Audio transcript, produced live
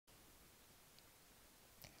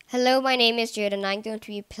Hello, my name is Jade and I'm going to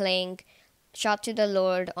be playing Shout to the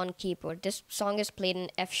Lord on keyboard. This song is played in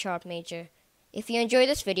F sharp major. If you enjoy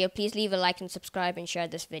this video, please leave a like and subscribe and share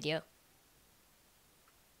this video.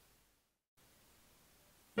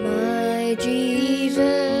 My Jesus,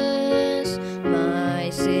 my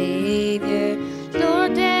Savior,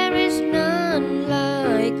 Lord, there is none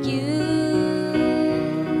like you.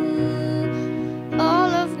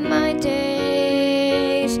 All of my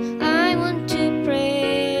days I want to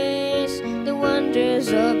praise the wonders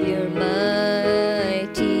of your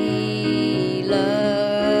mighty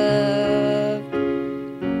love.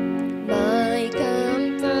 My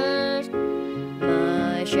comfort,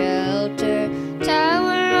 my shelter,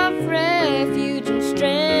 tower of refuge and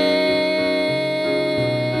strength.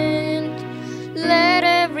 Let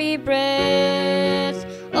every breath,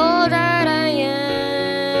 all that I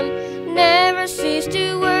am, never cease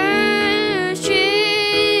to worship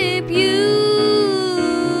you.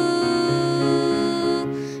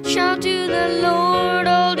 Shout to the Lord,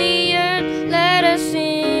 all the earth, let us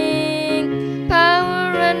sing.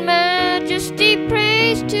 Power and majesty,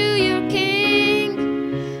 praise to your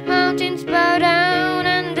King. Mountains bow down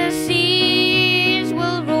and the seas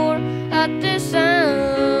will roar at the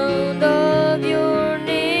sound of your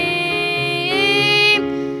name.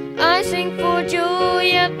 I sing for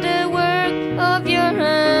joy at the work of your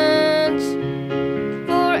hands.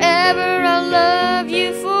 Forever I'll love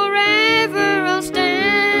you, forever I'll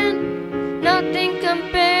stand. Nothing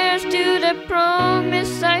compares to the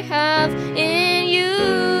promise I have in you.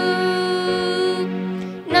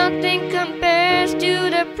 Nothing compares to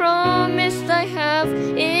the promise I have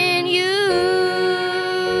in you.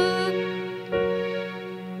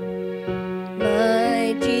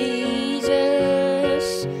 My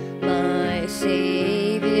Jesus, my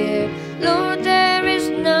Savior, Lord, there is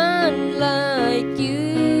none like you.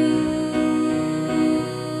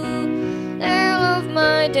 All of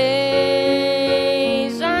my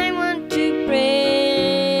days I want to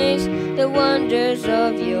praise the wonders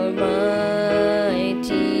of your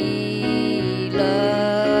mighty love.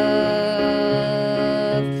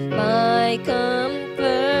 My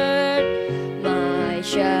comfort, my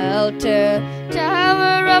shelter,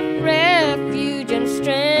 tower of refuge and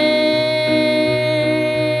strength.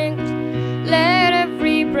 Let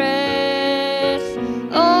every breath,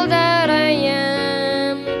 all that I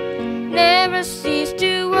am, never cease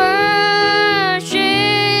to worship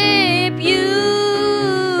you.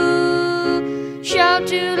 Shout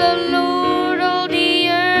to the Lord, all the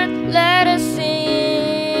earth, let us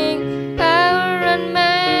sing. Power and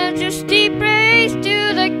majesty, praise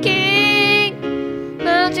to the King.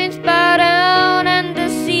 Mountains bow down and the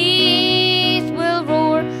seas will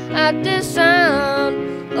roar at the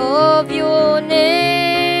sound of your name.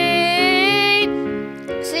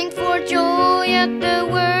 Sing for joy at the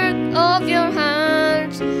work of your hands.